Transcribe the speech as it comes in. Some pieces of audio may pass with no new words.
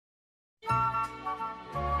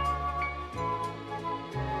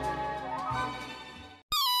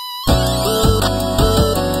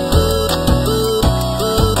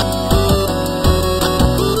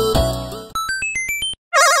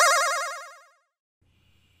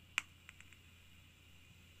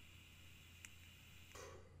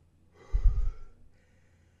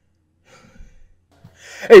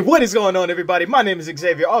Hey, what is going on, everybody? My name is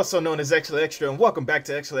Xavier, also known as Xlextra, and welcome back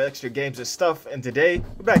to Xlextra Games and Stuff. And today,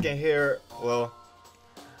 we're back in here, well,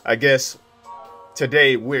 I guess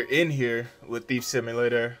today we're in here with Thief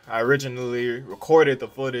Simulator. I originally recorded the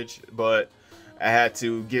footage, but I had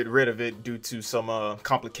to get rid of it due to some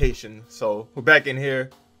complications. So, we're back in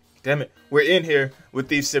here. Damn it. We're in here with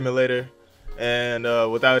Thief Simulator. And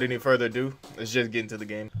without any further ado, let's just get into the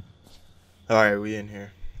game. Alright, we in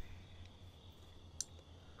here.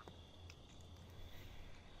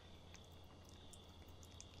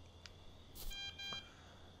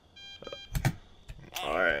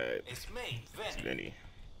 Alright. It's me, Vinny. Vinny.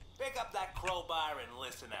 Pick up that crowbar and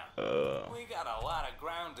listen up. We got a lot of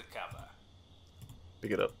ground to cover.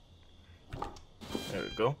 Pick it up. There we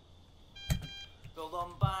go. The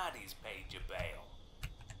Lombardis paid your bail.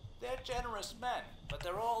 They're generous men, but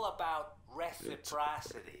they're all about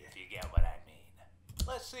reciprocity, if you get what I mean.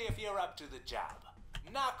 Let's see if you're up to the job.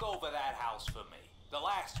 Knock over that house for me. The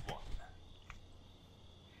last one.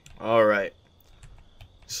 Alright.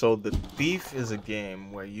 So The Thief is a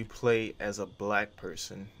game where you play as a black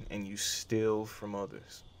person and you steal from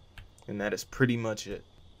others. And that is pretty much it.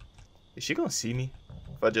 Is she gonna see me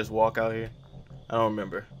if I just walk out here? I don't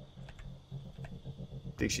remember.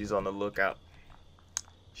 I think she's on the lookout.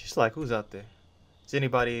 She's like, who's out there? Is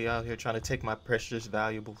anybody out here trying to take my precious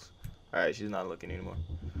valuables? Alright, she's not looking anymore.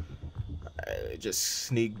 Alright, just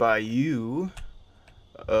sneak by you.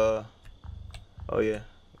 Oh yeah.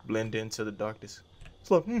 Blend into the darkness. It's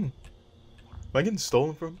like, am I getting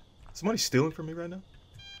stolen from? Somebody stealing from me right now?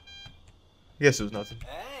 I guess it was nothing.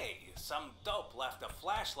 Hey, some dope left a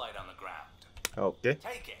flashlight on the ground. Okay.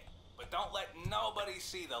 Take it, but don't let nobody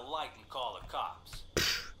see the light and call the cops.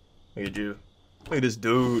 Look at you. Look at this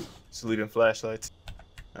dude. He's leaving flashlights.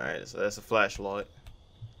 Alright, so that's a flashlight.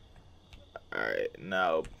 Alright,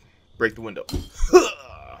 now break the window.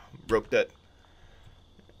 Broke that.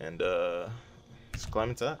 And let's climb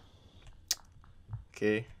inside.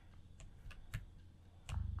 Okay.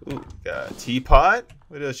 Ooh, got a teapot.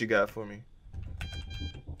 What else you got for me?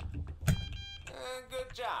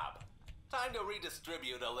 Good job. Time to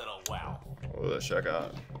redistribute a little wealth. What else I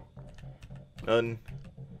got? None.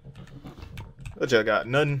 What y'all got?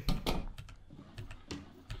 None.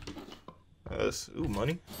 Ooh,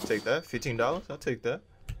 money. Take that. $15. I'll take that.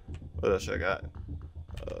 What else I got?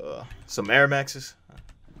 Some Air Maxes.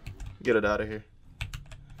 Get it out of here.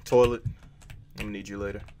 Toilet. I'm gonna need you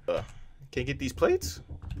later. Can't get these plates?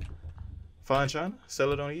 Fine China?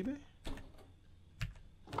 Sell it on eBay?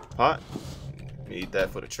 Pot? Need that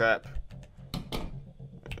for the trap.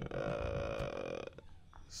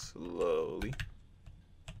 Slowly.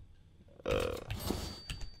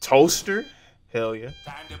 Toaster? Hell yeah.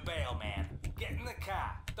 Time to bail, man. Get in the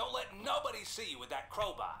car. Don't let nobody see you with that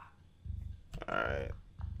crowbar. Alright.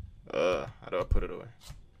 How do I put it away?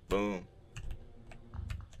 Boom.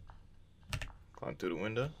 Climb through the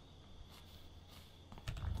window.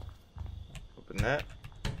 Open that.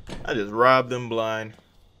 I just robbed them blind.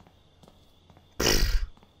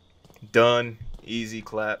 Done. Easy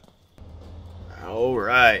clap.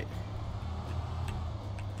 Alright.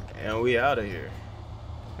 And we out of here.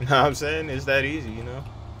 You know what I'm saying? It's that easy, you know?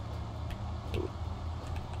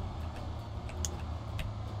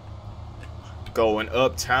 Going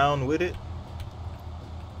uptown with it.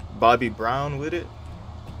 Bobby Brown with it.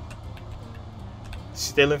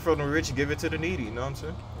 Stealing from the rich, give it to the needy, you know what I'm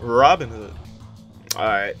saying? Robin Hood.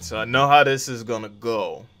 Alright, so I know how this is gonna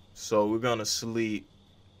go. So we're gonna sleep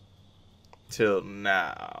till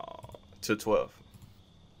now. Till 12.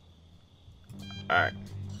 Alright.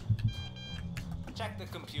 Check the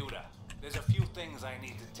computer. There's a few things I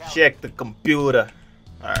need to tell you. Check the computer.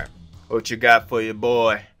 Alright. What you got for your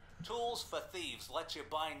boy? Tools for Thieves lets you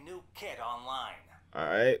buy new kit online.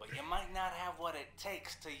 Alright. But you might not have what it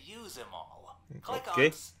takes to use them all. Click Okay.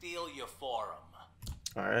 on Steal Your Forum.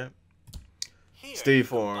 Alright. Here Steal you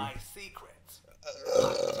Forum. can buy secrets.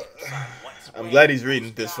 I'm glad he's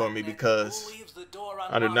reading this for me because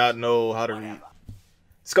I do not know how to read.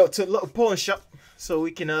 Let's go to the local pawn shop so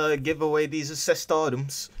we can give away these assessed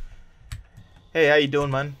items. Hey, how you doing,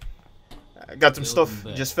 man? I got some stuff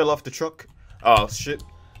just fell off the truck. Oh shit!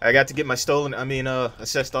 I got to get my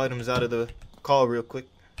assessed items out of the car real quick.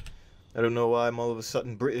 I don't know why I'm all of a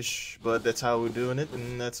sudden British, but that's how we're doing it,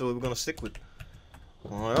 and that's what we're gonna stick with.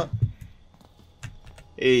 Alright.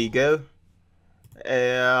 Here you go.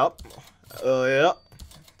 Yep. Yep.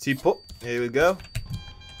 Teapot. Here we go.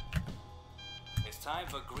 It's time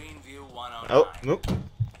for Greenview 109. Oh, nope.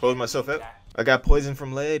 Pulling myself out. I got poison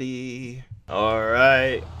from Lady.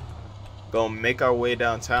 Alright. Gonna make our way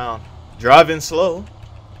downtown. Driving slow,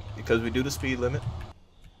 because we do the speed limit.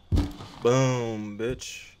 Boom,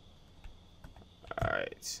 bitch.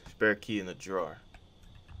 Alright. Spare key in the drawer.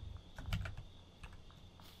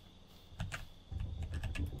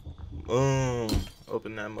 Boom.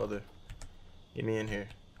 Open that mother. Get me in here.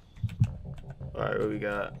 Alright, what we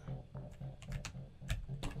got?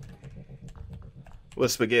 What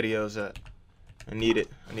SpaghettiOs at? I need it.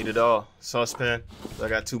 I need it all. Saucepan. I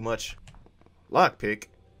got too much. Lockpick?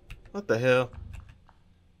 What the hell?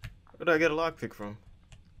 Where did I get a lockpick from?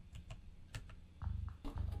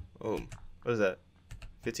 Oh, what is that?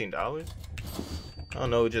 $15? I don't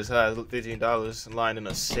know. It just has $15 lying in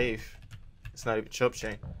a safe. It's not even chump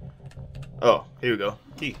chain. Oh, here we go.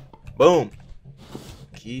 Key. Boom.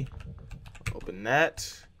 Key. Open that.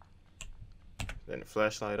 Then the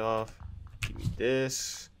flashlight off. Give me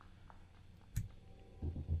this.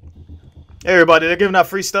 Hey everybody, they're giving out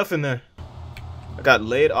free stuff in there. I got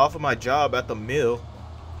laid off of my job at the mill.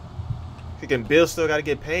 Freaking bill still gotta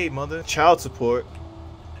get paid, mother. Child support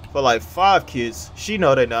for like 5 kids. She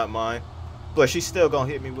know they not mine, but she still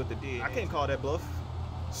gonna hit me with the D. I can't call that bluff.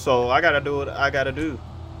 So I gotta do what I gotta do.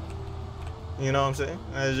 You know what I'm saying?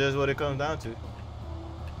 That's just what it comes down to.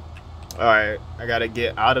 Alright, I gotta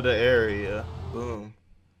get out of the area. Boom.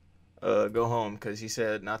 Go home, because he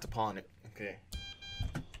said not to pawn it. Okay.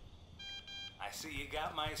 I see you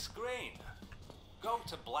got my screen. Go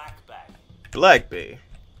to Black Bay. Black Bay.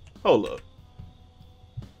 Hold up.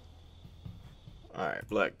 Alright,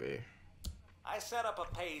 Black Bay. I set up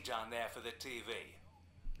a page on there for the TV.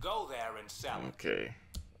 Go there and sell it. Okay.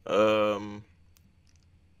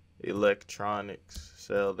 Electronics.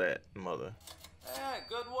 Sell that, mother.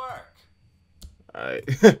 Good work.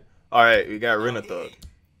 Alright. Alright, we got Rent-A-Thug.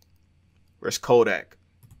 Where's Kodak?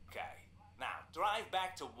 Okay. Now, drive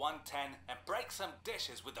back to 110 and break some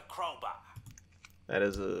dishes with the crowbar. That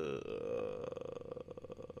is a...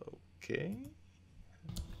 Okay.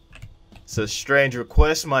 It's a strange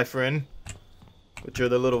request, my friend. But you're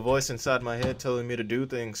the little voice inside my head telling me to do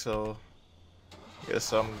things, so...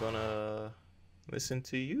 Guess I'm gonna... listen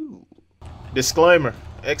to you. Disclaimer.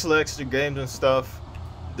 Xlextra games and stuff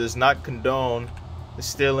does not condone the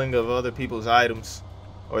stealing of other people's items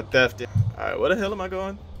or theft. Alright, where the hell am I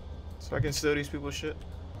going? So I can steal these people's shit?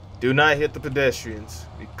 Do not hit the pedestrians,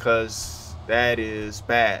 because that is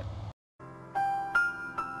bad.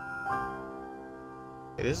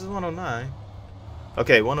 Okay, this is 109.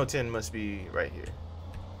 Okay, 110 must be right here.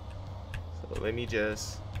 So let me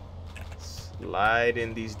just slide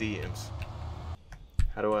in these DMs.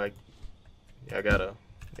 How do I... I got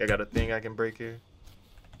a thing I can break here.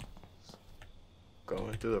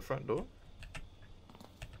 Going through the front door.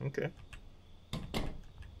 Okay.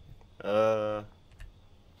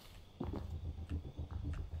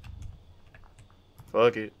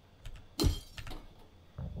 Fuck it.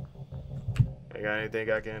 I got anything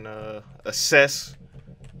I can assess?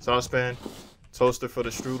 Saucepan, toaster for the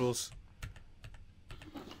strudels.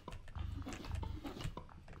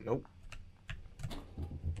 Nope.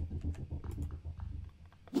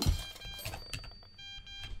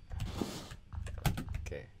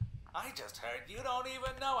 Okay. I just heard you don't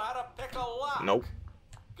even know how to pick a lock. Nope.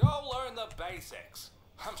 Go learn the basics.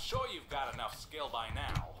 I'm sure you've got enough skill by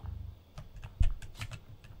now.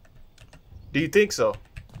 Do you think so?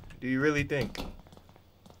 Do you really think?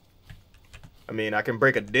 I mean, I can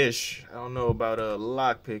break a dish. I don't know about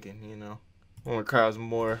lock picking, you know. One requires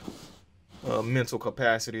more mental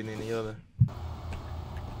capacity than the other.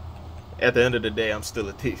 At the end of the day, I'm still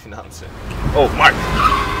a thief, you know what I'm saying? Oh, Mark!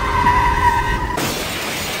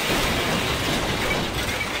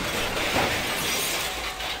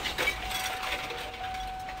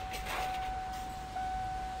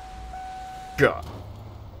 God.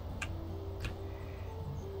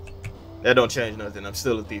 That don't change nothing. I'm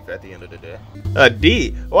still a thief at the end of the day.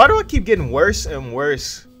 D. Why do I keep getting worse and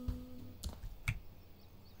worse?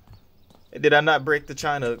 Did I not break the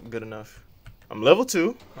china good enough? I'm level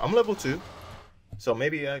 2. I'm level 2. So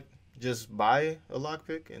maybe I just buy a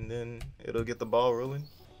lockpick and then it'll get the ball rolling.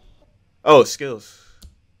 Oh, skills.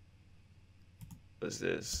 What's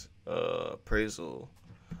this? Appraisal.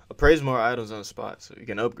 Appraise more items on the spot so you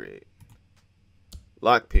can upgrade.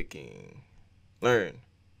 Lockpicking. Learn.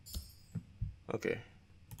 Okay.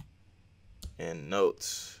 And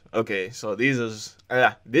notes. Okay, so these is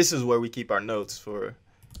this is where we keep our notes for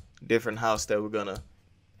different house that we're gonna,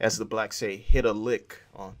 as the blacks say, hit a lick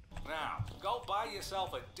on. Now, go buy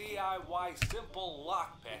yourself a DIY simple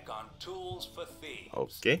lockpick on Tools for Thieves.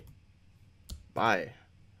 Okay. Buy.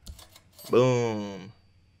 Boom.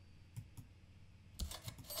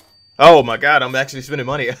 Oh my god, I'm actually spending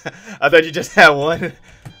money. I thought you just had one.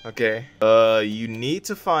 Okay. You need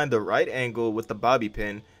to find the right angle with the bobby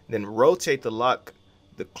pin, then rotate the lock.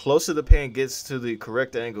 The closer the pan gets to the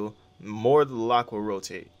correct angle, the more the lock will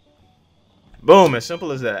rotate. Boom, as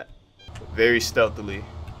simple as that. Very stealthily.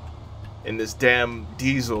 In this damn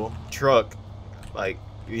diesel truck, like,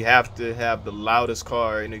 you have to have the loudest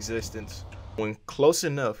car in existence. When close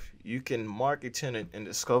enough, you can mark a tenant and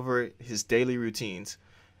discover his daily routines,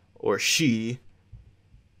 or she,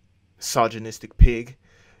 misogynistic pig.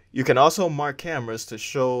 You can also mark cameras to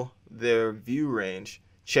show their view range.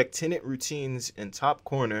 Check tenant routines in top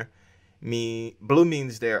corner. Blue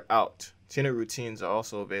means they're out. Tenant routines are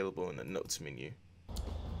also available in the notes menu.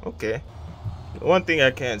 Okay. The one thing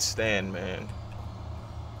I can't stand, man,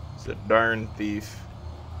 is a darn thief.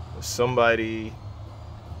 Or somebody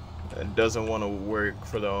that doesn't want to work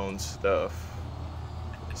for their own stuff,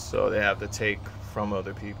 so they have to take from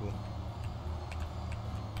other people.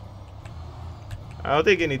 I don't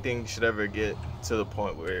think anything should ever get to the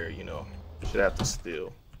point where, you know, you should have to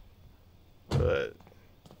steal. But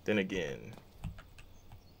then again,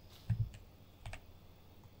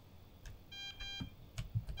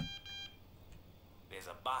 there's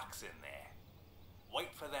a box in there.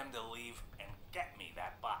 Wait for them to leave and get me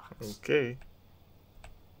that box. okay.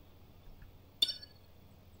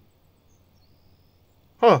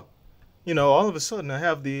 Huh. You know, all of a sudden I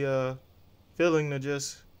have the feeling to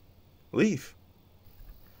just leave.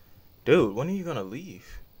 Dude, when are you gonna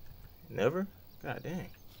leave? Never? God dang.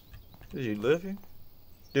 Did you live here?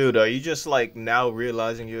 Dude, are you just like now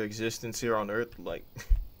realizing your existence here on Earth? Like,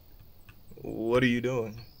 what are you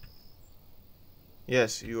doing?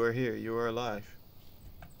 Yes, you are here. You are alive.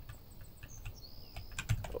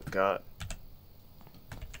 Oh, God.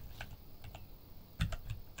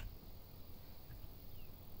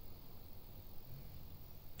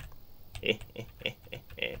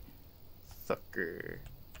 Sucker.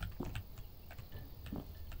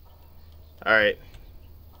 Alright.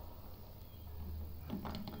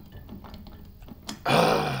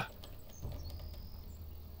 Ah.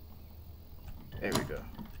 There we go.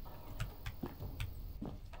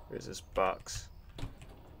 There's this box.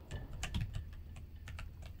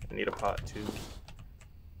 I need a pot too.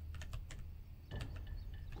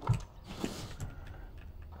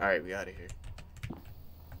 Alright, we out of here.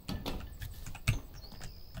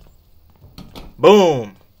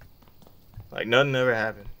 Boom! Like nothing ever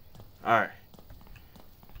happened. Alright.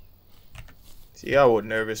 See, I was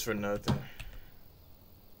nervous for nothing.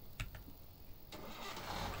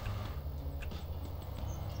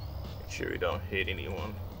 Make sure we don't hit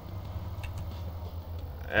anyone.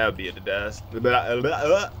 That'll be a disaster.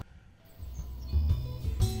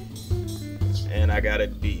 And I got a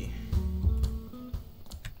D.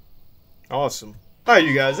 Awesome. Alright,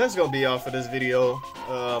 you guys, that's gonna be all for this video.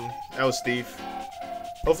 That was Steve.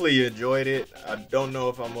 Hopefully you enjoyed it. I don't know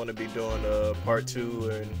if I'm going to be doing part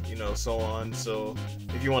 2 and, you know, so on. So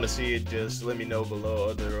if you want to see it, just let me know below.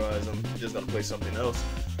 Otherwise, I'm just going to play something else.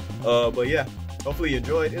 But yeah, hopefully you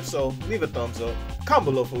enjoyed. If so, leave a thumbs up.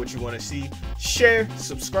 Comment below for what you want to see. Share,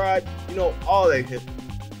 subscribe, you know, all that hit.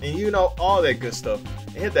 And you know, all that good stuff.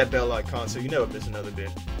 And hit that bell icon so you never miss another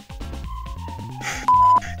vid.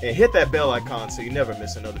 And hit that bell icon so you never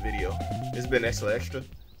miss another video. It's been Xlextra.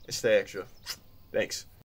 Stay extra. Thanks.